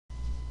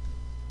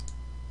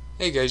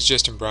Hey guys,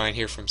 Justin Bryant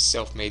here from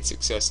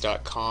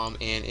selfmadesuccess.com,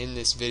 and in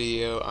this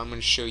video I'm going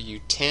to show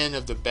you 10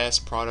 of the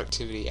best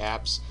productivity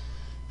apps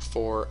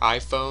for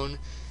iPhone,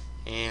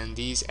 and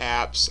these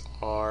apps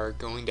are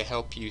going to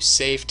help you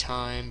save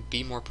time,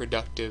 be more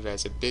productive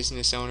as a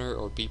business owner,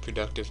 or be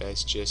productive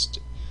as just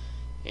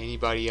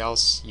anybody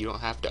else. You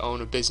don't have to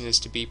own a business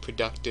to be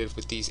productive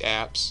with these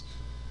apps.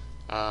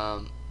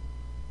 I'm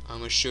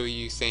going to show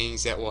you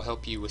things that will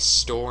help you with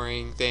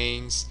storing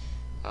things,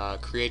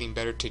 creating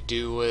better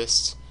to-do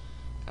lists,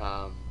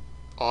 um,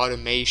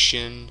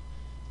 automation,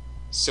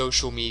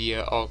 social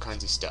media, all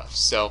kinds of stuff.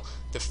 So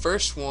the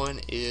first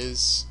one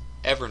is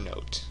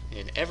Evernote,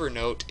 and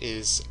Evernote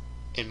is,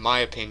 in my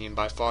opinion,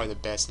 by far the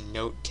best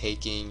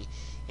note-taking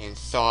and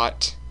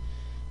thought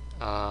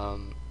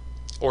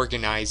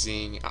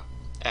organizing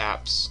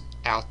apps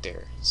out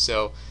there.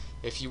 So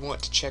if you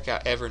want to check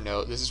out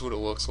Evernote, this is what it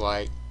looks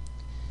like,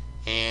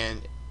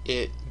 and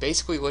it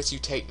basically lets you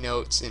take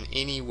notes in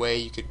any way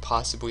you could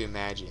possibly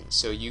imagine.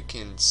 So you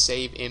can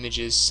save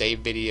images,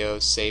 save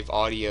videos, save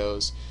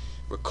audios,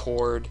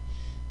 record,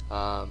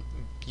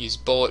 use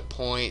bullet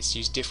points,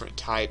 use different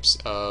types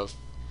of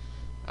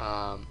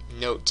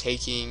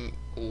note-taking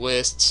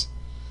lists.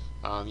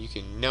 You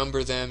can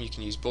number them, you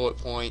can use bullet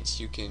points,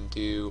 you can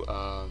do,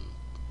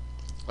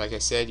 like I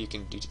said, you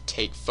can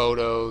take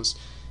photos,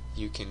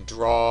 you can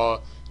draw,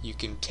 you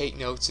can take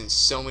notes in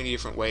so many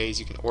different ways.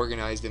 You can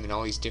organize them in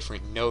all these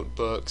different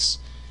notebooks,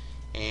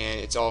 and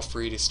it's all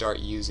free to start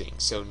using.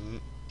 So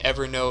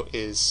Evernote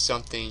is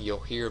something you'll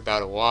hear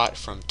about a lot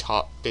from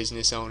top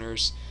business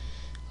owners,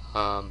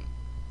 and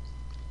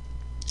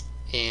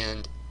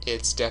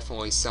it's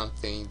definitely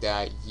something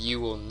that you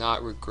will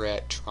not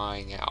regret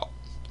trying out.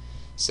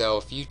 So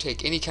if you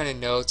take any kind of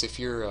notes, if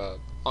you're an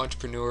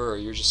entrepreneur or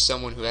you're just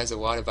someone who has a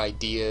lot of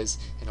ideas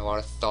and a lot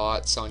of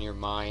thoughts on your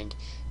mind,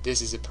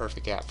 this is a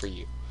perfect app for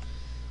you.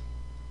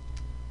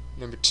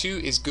 Number 2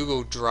 is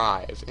Google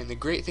Drive, and the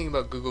great thing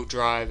about Google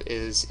Drive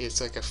is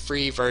it's like a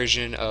free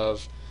version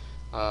of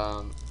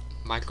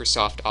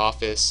Microsoft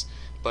Office,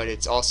 but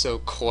it's also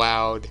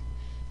cloud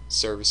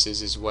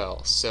services as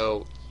well.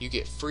 So you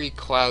get free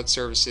cloud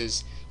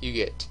services, you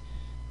get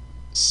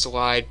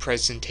slide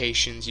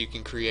presentations you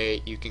can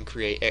create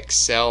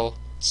Excel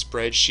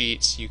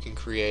spreadsheets, you can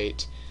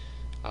create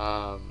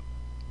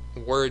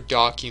Word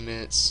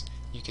documents,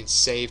 you can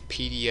save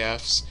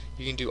PDFs,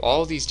 you can do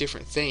all these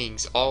different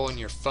things all on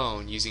your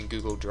phone using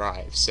Google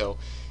Drive. So,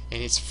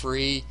 and it's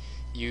free.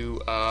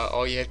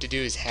 All you have to do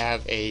is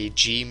have a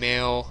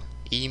Gmail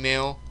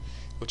email,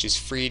 which is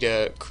free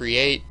to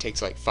create,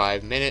 takes like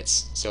 5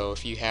 minutes. So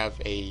if you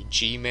have a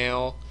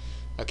Gmail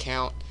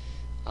account,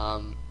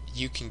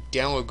 you can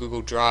download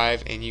Google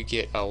Drive and you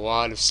get a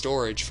lot of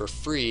storage for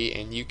free,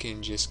 and you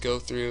can just go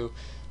through,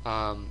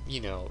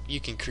 you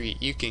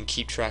can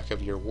keep track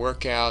of your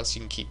workouts, you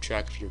can keep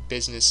track of your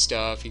business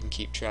stuff, you can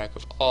keep track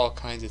of all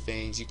kinds of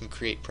things, you can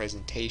create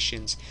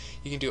presentations,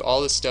 you can do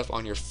all this stuff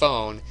on your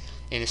phone,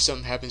 and if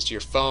something happens to your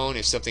phone,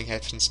 if something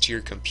happens to your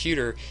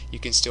computer, you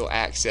can still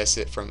access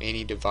it from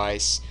any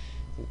device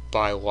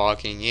by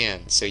logging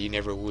in, so you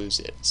never lose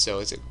it. So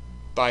it's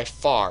by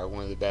far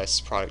one of the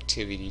best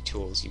productivity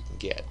tools you can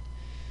get.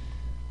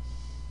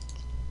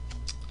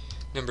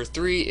 Number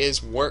 3 is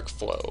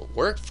Workflow.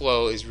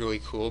 Workflow is really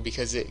cool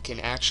because it can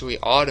actually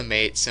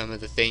automate some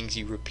of the things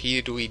you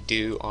repeatedly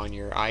do on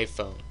your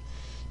iPhone.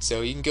 So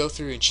you can go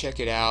through and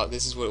check it out.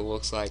 This is what it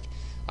looks like.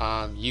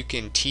 You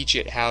can teach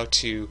it how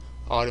to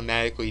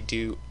automatically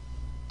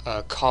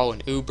call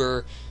an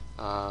Uber,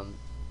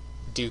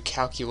 do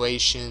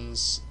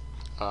calculations,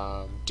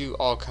 do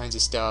all kinds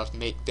of stuff,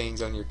 make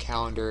things on your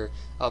calendar,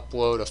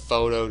 upload a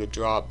photo to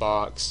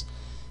Dropbox,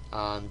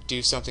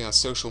 do something on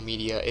social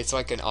media. It's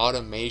like an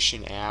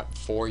automation app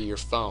for your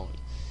phone,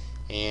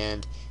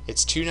 and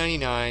it's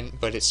 $2.99,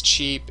 but it's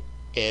cheap.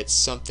 It's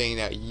something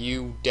that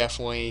you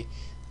definitely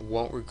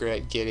won't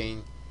regret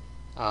getting.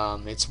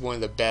 It's one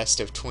of the best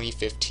of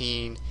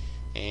 2015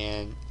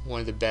 and one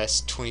of the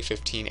best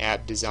 2015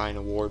 App Design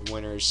Award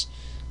winners.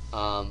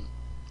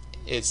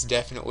 It's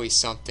definitely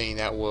something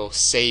that will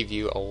save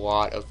you a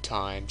lot of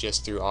time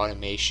just through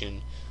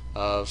automation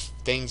of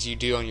things you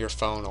do on your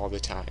phone all the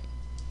time.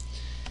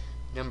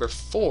 Number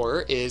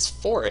 4 is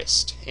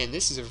Forest, and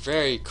this is a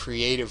very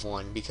creative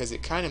one because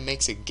it kind of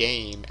makes a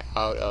game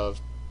out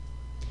of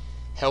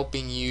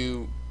helping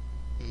you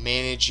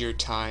manage your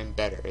time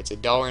better. It's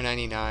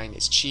 $1.99,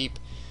 it's cheap,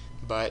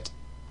 but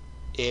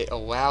it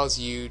allows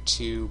you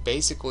to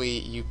basically,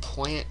 you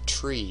plant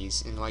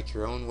trees in like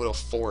your own little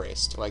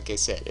forest. Like I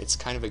said, it's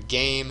kind of a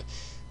game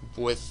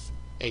with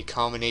a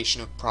combination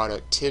of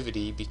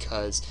productivity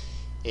because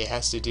it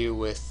has to do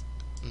with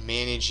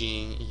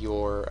managing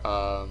your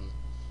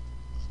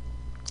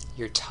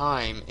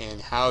time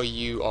and how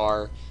you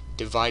are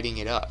dividing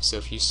it up. So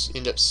if you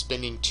end up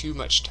spending too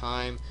much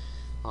time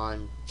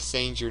on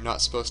things you're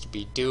not supposed to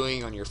be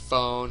doing on your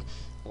phone,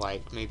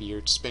 like maybe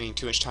you're spending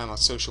too much time on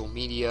social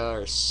media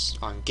or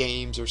on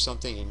games or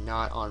something and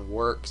not on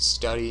work,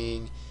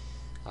 studying,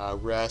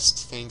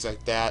 rest, things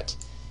like that,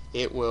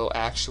 it will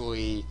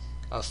actually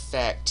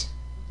affect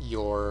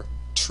your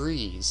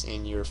trees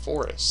in your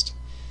forest.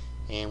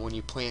 And when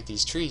you plant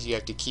these trees, you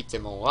have to keep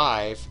them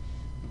alive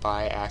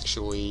by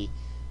actually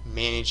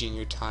managing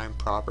your time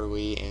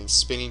properly and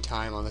spending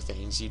time on the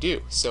things you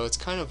do. So it's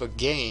kind of a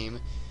game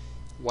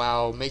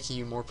while making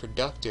you more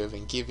productive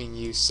and giving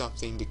you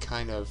something to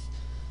kind of,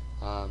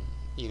 um,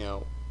 you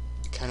know,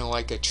 kind of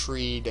like a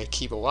tree to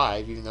keep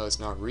alive, even though it's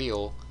not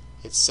real.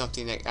 It's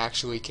something that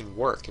actually can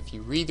work. If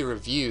you read the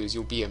reviews,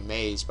 you'll be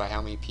amazed by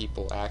how many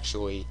people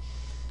actually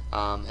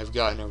have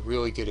gotten a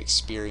really good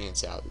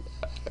experience out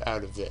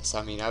of this.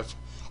 I mean, I've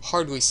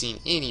hardly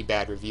seen any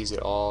bad reviews at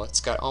all. It's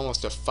got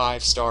almost a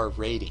 5-star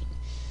rating.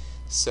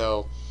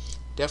 So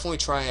definitely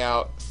try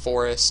out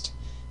Forest.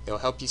 It'll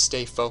help you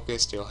stay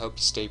focused. It'll help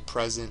you stay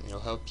present.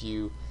 It'll help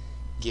you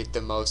get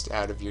the most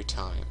out of your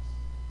time.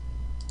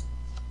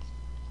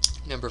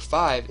 Number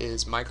 5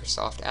 is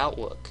Microsoft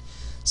Outlook.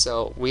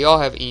 So we all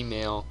have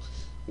email,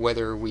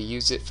 whether we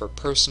use it for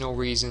personal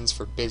reasons,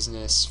 for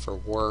business, for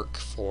work,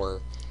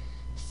 for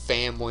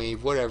family,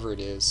 whatever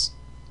it is.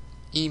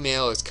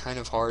 Email is kind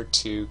of hard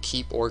to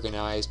keep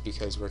organized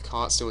because we're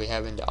constantly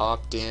having to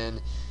opt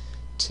in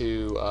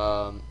to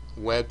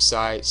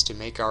websites to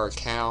make our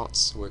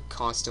accounts. We're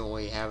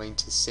constantly having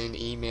to send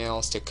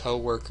emails to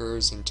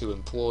coworkers and to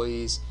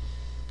employees.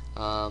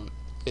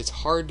 It's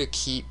hard to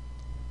keep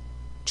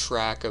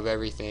track of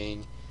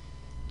everything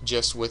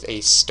just with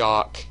a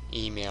stock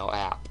email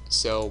app.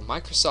 So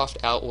Microsoft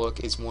Outlook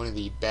is one of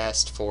the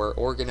best for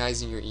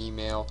organizing your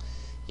email.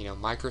 You know,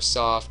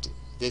 Microsoft,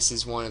 this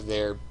is one of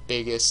their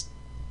biggest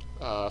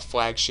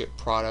flagship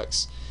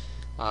products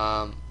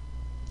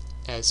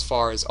as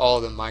far as all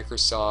the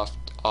Microsoft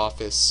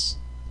Office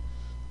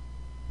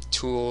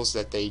tools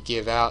that they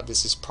give out.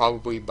 This is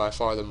probably by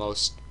far the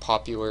most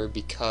popular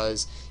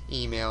because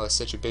email is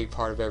such a big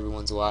part of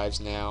everyone's lives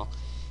now,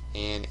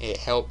 and it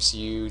helps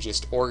you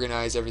just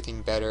organize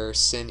everything better,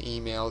 send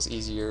emails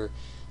easier,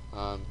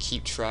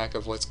 keep track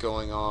of what's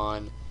going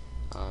on,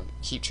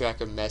 keep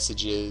track of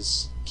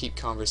messages, keep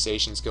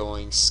conversations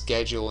going,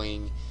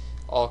 scheduling.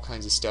 All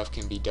kinds of stuff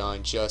can be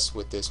done just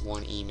with this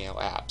one email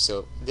app.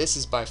 So this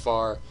is by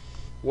far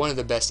one of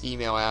the best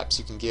email apps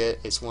you can get.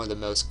 It's one of the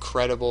most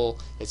credible.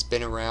 It's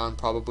been around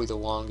probably the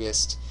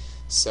longest,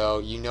 so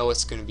you know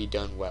it's going to be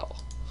done well.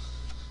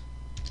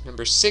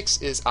 Number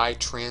 6 is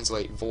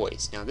iTranslate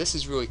Voice. Now this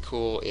is really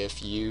cool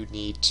if you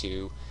need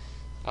to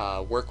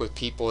work with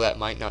people that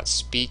might not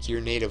speak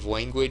your native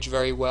language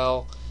very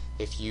well,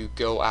 if you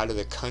go out of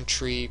the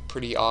country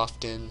pretty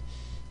often,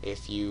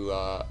 if you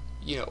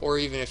you know, or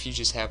even if you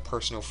just have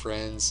personal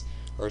friends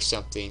or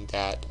something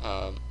that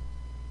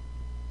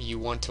you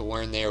want to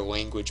learn their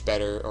language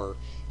better or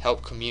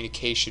help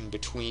communication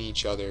between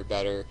each other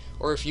better,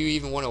 or if you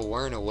even want to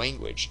learn a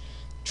language.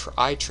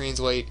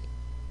 iTranslate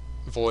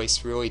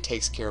Voice really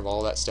takes care of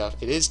all that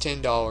stuff. It is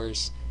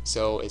 $10,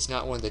 so it's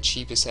not one of the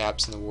cheapest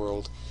apps in the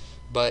world,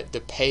 but the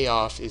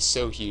payoff is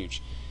so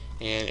huge.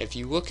 And if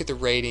you look at the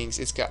ratings,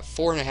 it's got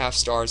 4.5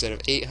 stars out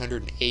of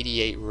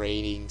 888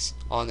 ratings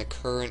on the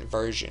current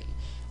version.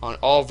 On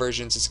all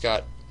versions, it's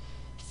got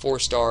 4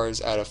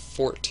 stars out of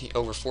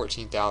over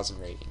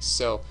 14,000 ratings.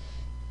 So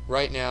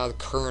right now, the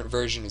current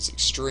version is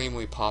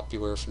extremely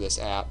popular for this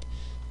app.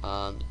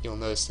 You'll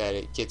notice that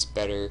it gets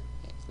better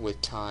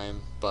with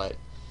time, but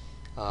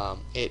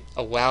it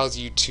allows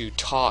you to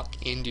talk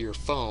into your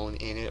phone,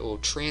 and it will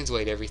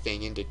translate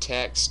everything into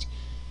text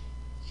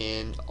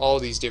in all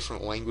these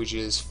different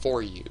languages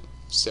for you.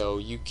 So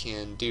you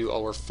can do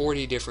over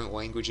 40 different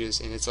languages,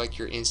 and it's like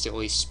you're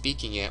instantly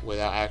speaking it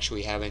without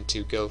actually having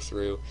to go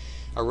through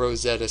a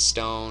Rosetta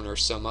Stone or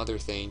some other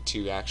thing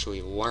to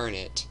actually learn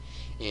it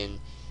in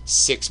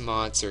 6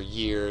 months or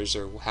years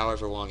or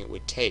however long it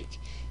would take.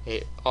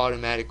 It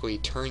automatically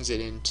turns it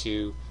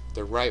into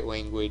the right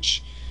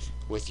language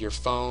with your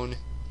phone,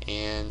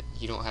 and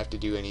you don't have to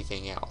do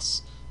anything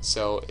else.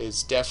 So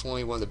it's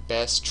definitely one of the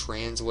best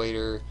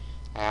translator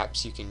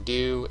apps you can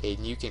do, and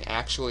you can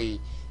actually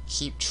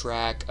keep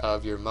track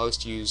of your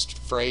most used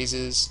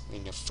phrases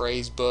in a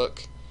phrase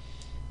book,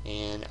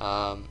 and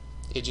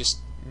it just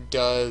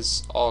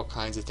does all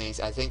kinds of things.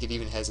 I think it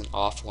even has an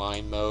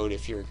offline mode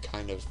if you're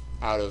kind of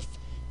out of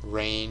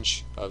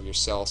range of your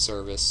cell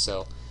service.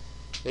 So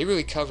they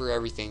really cover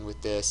everything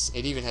with this.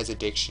 It even has a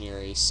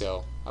dictionary,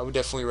 so I would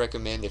definitely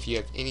recommend if you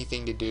have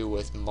anything to do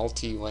with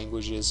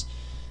multi-languages,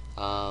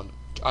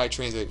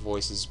 iTranslate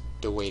Voice is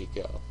the way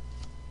to go.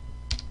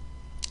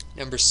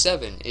 Number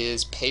 7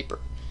 is Paper.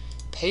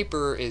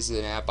 Paper is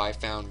an app I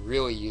found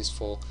really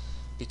useful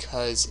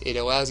because it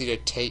allows you to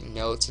take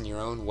notes in your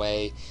own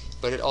way,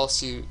 but it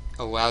also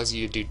allows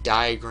you to do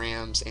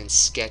diagrams and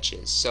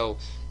sketches. So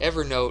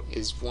Evernote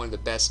is one of the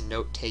best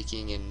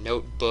note-taking and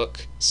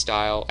notebook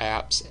style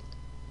apps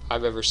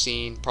I've ever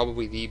seen,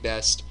 probably the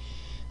best.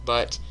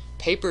 But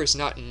Paper is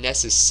not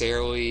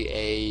necessarily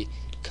a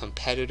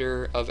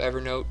competitor of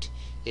Evernote.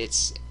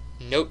 It's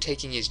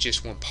note-taking is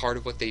just one part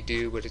of what they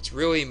do, but it's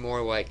really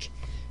more like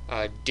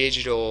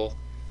digital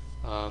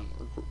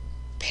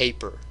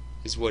paper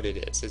is what it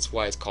is. That's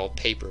why it's called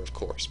Paper, of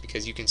course,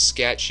 because you can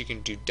sketch, you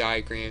can do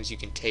diagrams, you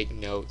can take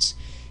notes,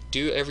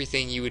 do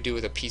everything you would do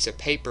with a piece of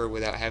paper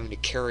without having to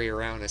carry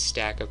around a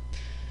stack of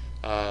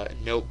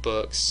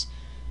notebooks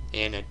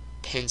and a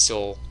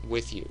pencil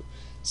with you.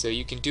 So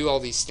you can do all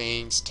these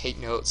things, take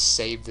notes,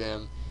 save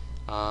them,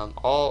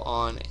 all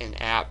on an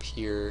app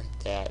here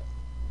that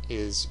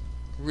is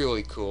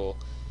really cool,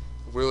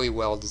 really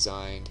well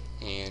designed,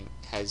 and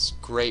has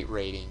great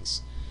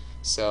ratings.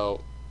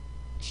 So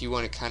if you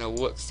want to kind of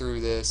look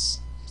through this,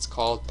 it's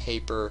called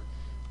Paper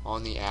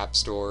on the App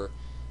Store.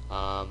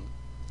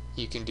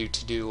 You can do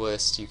to-do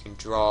lists, you can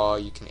draw,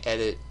 you can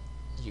edit,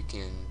 you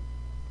can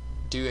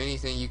do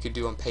anything you could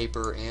do on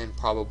paper and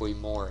probably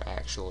more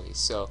actually.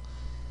 So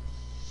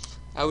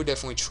I would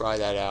definitely try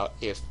that out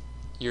if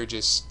you're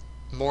just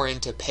more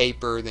into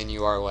paper than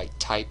you are like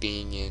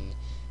typing and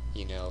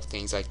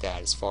things like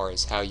that, as far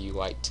as how you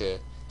like to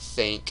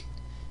think,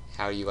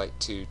 how you like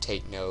to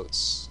take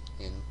notes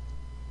and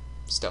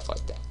stuff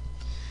like that.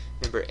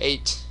 Number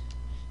 8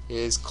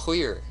 is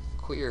Clear.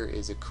 Clear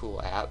is a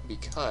cool app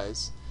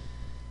because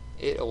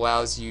it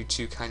allows you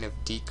to kind of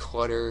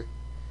declutter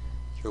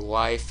your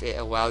life. It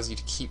allows you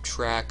to keep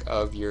track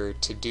of your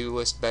to-do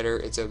list better.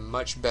 It's a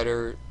much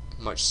better,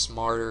 much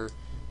smarter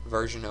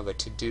version of a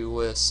to-do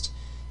list.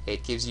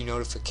 It gives you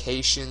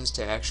notifications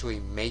to actually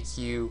make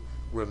you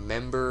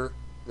remember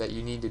that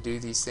you need to do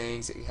these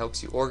things. It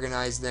helps you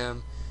organize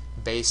them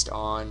based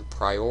on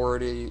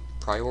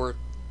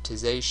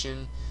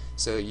prioritization,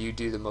 so you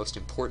do the most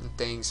important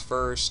things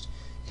first.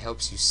 It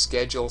helps you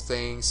schedule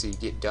things so you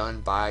get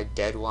done by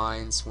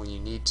deadlines when you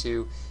need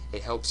to.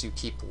 It helps you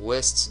keep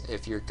lists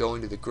if you're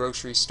going to the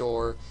grocery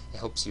store. It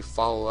helps you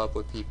follow up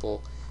with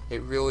people.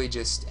 It really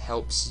just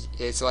helps.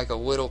 It's like a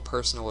little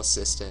personal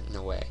assistant in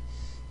a way,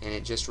 and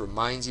it just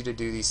reminds you to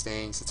do these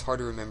things. It's hard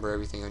to remember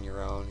everything on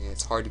your own, and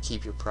it's hard to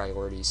keep your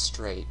priorities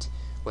straight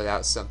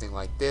without something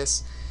like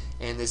this,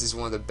 and this is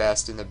one of the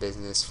best in the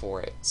business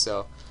for it.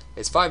 So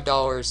it's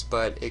 $5,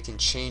 but it can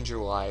change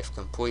your life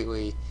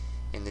completely,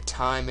 and the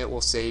time it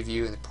will save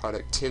you and the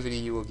productivity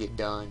you will get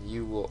done,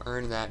 you will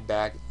earn that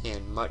back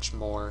and much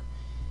more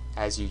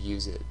as you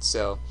use it.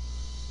 So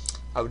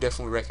I would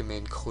definitely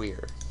recommend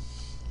Clear.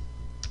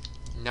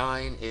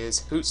 9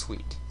 is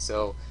Hootsuite.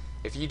 So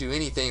if you do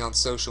anything on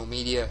social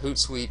media,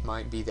 Hootsuite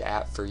might be the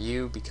app for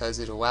you because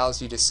it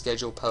allows you to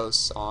schedule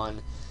posts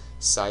on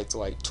sites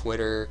like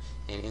Twitter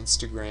and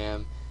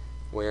Instagram,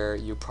 where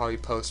you probably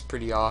post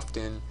pretty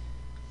often,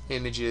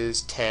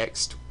 images,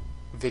 text,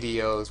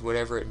 videos,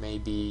 whatever it may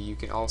be. You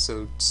can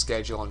also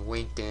schedule on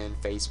LinkedIn,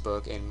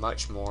 Facebook, and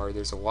much more.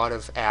 There's a lot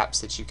of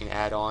apps that you can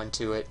add on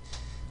to it.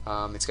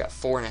 It's got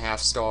 4.5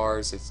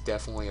 stars. It's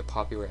definitely a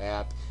popular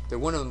app. They're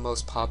one of the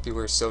most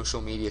popular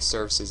social media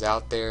services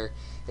out there.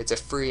 It's a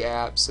free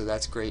app, so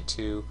that's great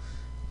too.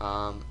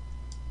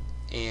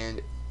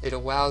 And it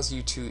allows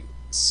you to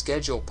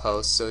schedule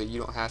posts so that you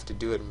don't have to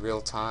do it in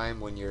real time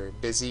when you're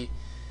busy.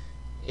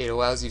 It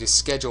allows you to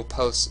schedule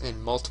posts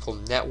in multiple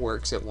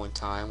networks at one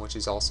time, which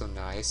is also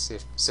nice,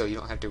 so you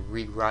don't have to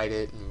rewrite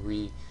it and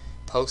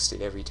repost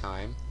it every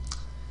time.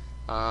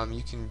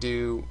 You can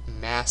do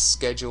mass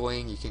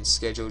scheduling. You can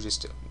schedule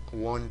just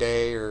one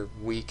day or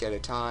week at a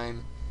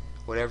time,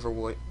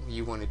 whatever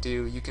you want to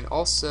do. You can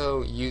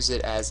also use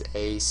it as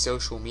a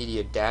social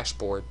media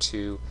dashboard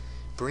to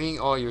bring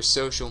all your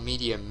social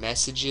media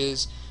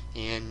messages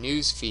and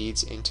news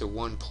feeds into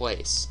one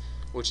place,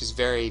 which is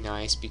very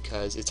nice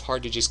because it's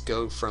hard to just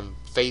go from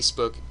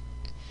Facebook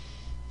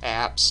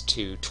apps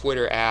to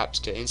Twitter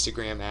apps to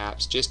Instagram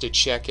apps just to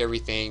check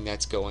everything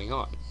that's going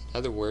on. In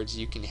other words,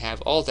 you can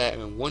have all that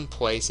in one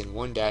place, in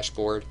one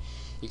dashboard.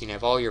 You can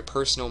have all your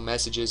personal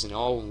messages in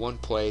all in one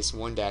place,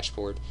 one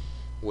dashboard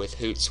with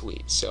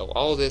Hootsuite. So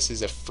all this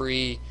is a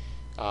free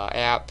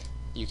app.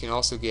 You can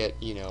also get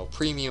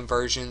premium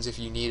versions if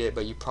you need it,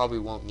 but you probably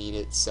won't need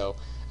it. So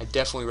I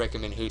definitely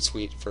recommend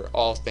Hootsuite for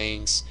all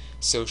things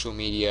social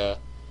media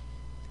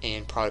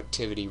and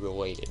productivity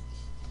related.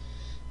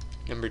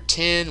 Number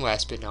 10,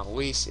 last but not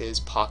least, is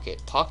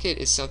Pocket. Pocket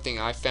is something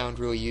I found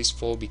really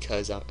useful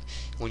because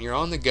when you're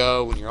on the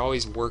go, when you're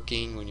always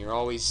working, when you're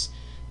always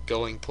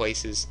going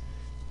places,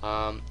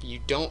 you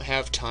don't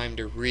have time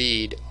to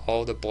read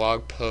all the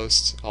blog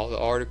posts, all the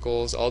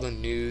articles, all the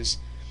news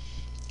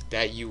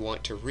that you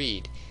want to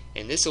read.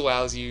 And this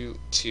allows you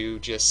to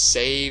just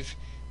save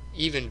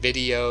even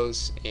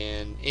videos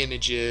and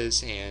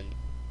images, and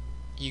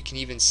you can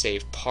even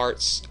save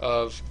parts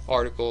of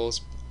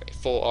articles,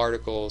 full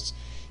articles.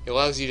 It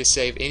allows you to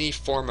save any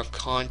form of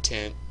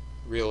content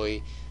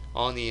really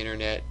on the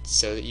internet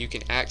so that you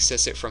can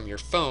access it from your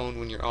phone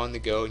when you're on the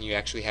go and you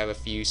actually have a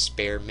few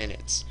spare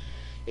minutes.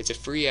 It's a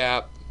free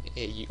app.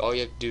 All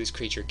you have to do is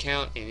create your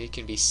account and it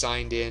can be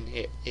signed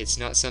in. It's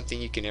not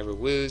something you can ever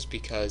lose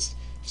because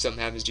if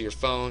something happens to your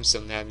phone,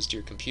 something happens to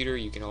your computer,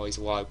 you can always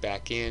log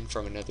back in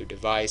from another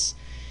device.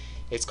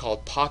 It's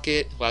called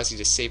Pocket. It allows you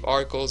to save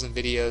articles and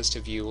videos to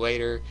view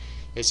later.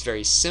 It's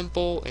very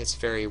simple, it's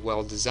very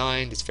well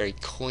designed, it's very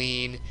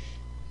clean,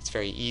 it's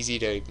very easy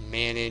to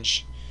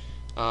manage,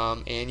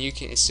 and you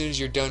can, as soon as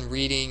you're done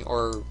reading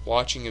or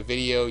watching a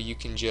video, you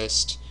can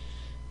just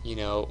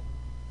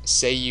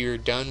say you're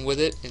done with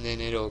it, and then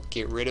it'll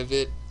get rid of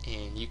it,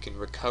 and you can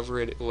recover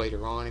it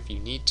later on if you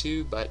need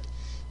to. But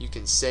you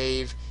can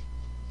save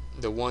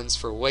the ones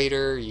for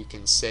later. You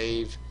can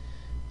save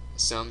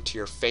some to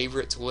your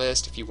favorites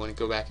list if you want to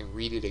go back and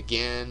read it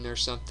again or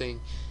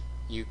something.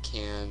 You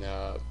can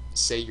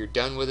say you're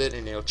done with it,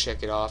 and it'll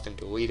check it off and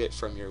delete it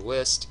from your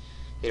list.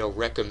 It'll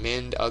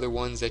recommend other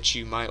ones that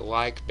you might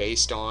like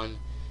based on,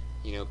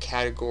 you know,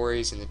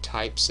 categories and the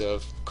types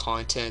of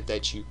content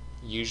that you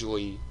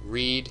usually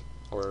read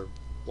or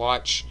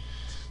watch.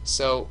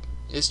 So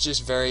it's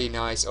just very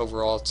nice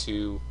overall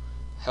to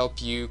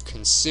help you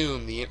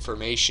consume the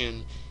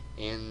information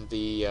and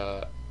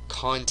the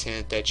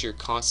content that you're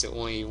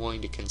constantly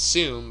wanting to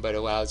consume, but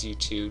allows you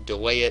to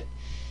delay it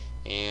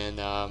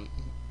and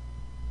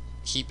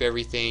keep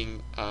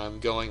everything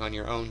going on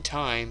your own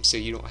time, so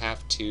you don't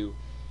have to,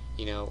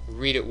 you know,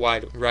 read it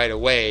right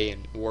away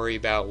and worry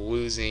about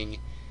losing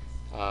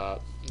the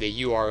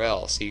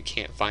URL so you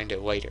can't find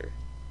it later.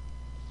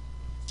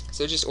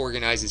 So it just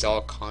organizes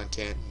all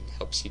content and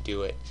helps you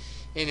do it.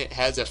 And it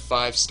has a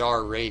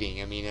 5-star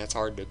rating. I mean, that's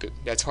hard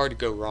to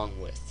go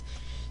wrong with.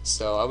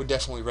 So I would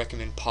definitely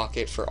recommend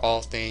Pocket for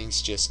all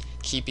things just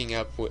keeping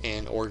up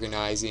and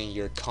organizing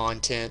your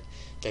content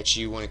that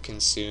you want to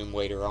consume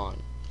later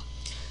on.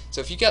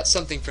 So if you got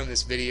something from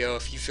this video,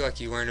 if you feel like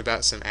you learned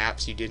about some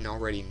apps you didn't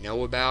already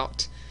know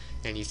about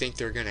and you think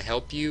they're going to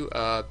help you,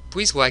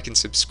 please like and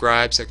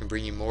subscribe so I can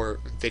bring you more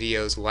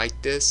videos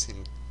like this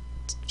and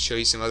show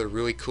you some other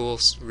really cool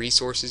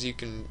resources you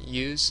can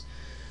use.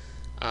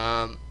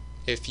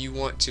 If you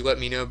want to let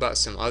me know about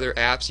some other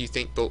apps you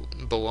think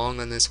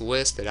belong on this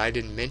list that I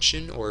didn't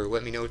mention, or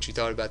let me know what you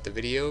thought about the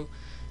video,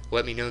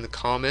 let me know in the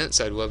comments.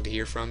 I'd love to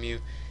hear from you.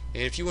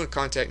 And if you want to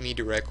contact me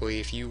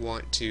directly, if you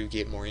want to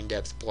get more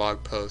in-depth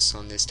blog posts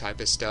on this type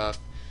of stuff,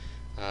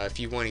 if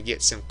you want to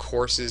get some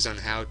courses on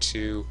how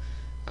to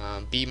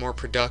be more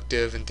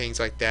productive and things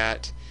like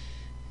that,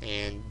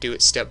 and do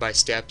it step by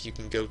step, you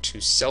can go to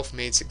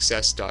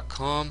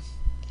selfmadesuccess.com.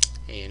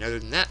 And other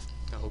than that,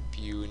 I hope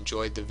you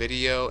enjoyed the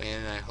video,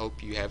 and I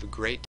hope you have a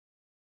great day.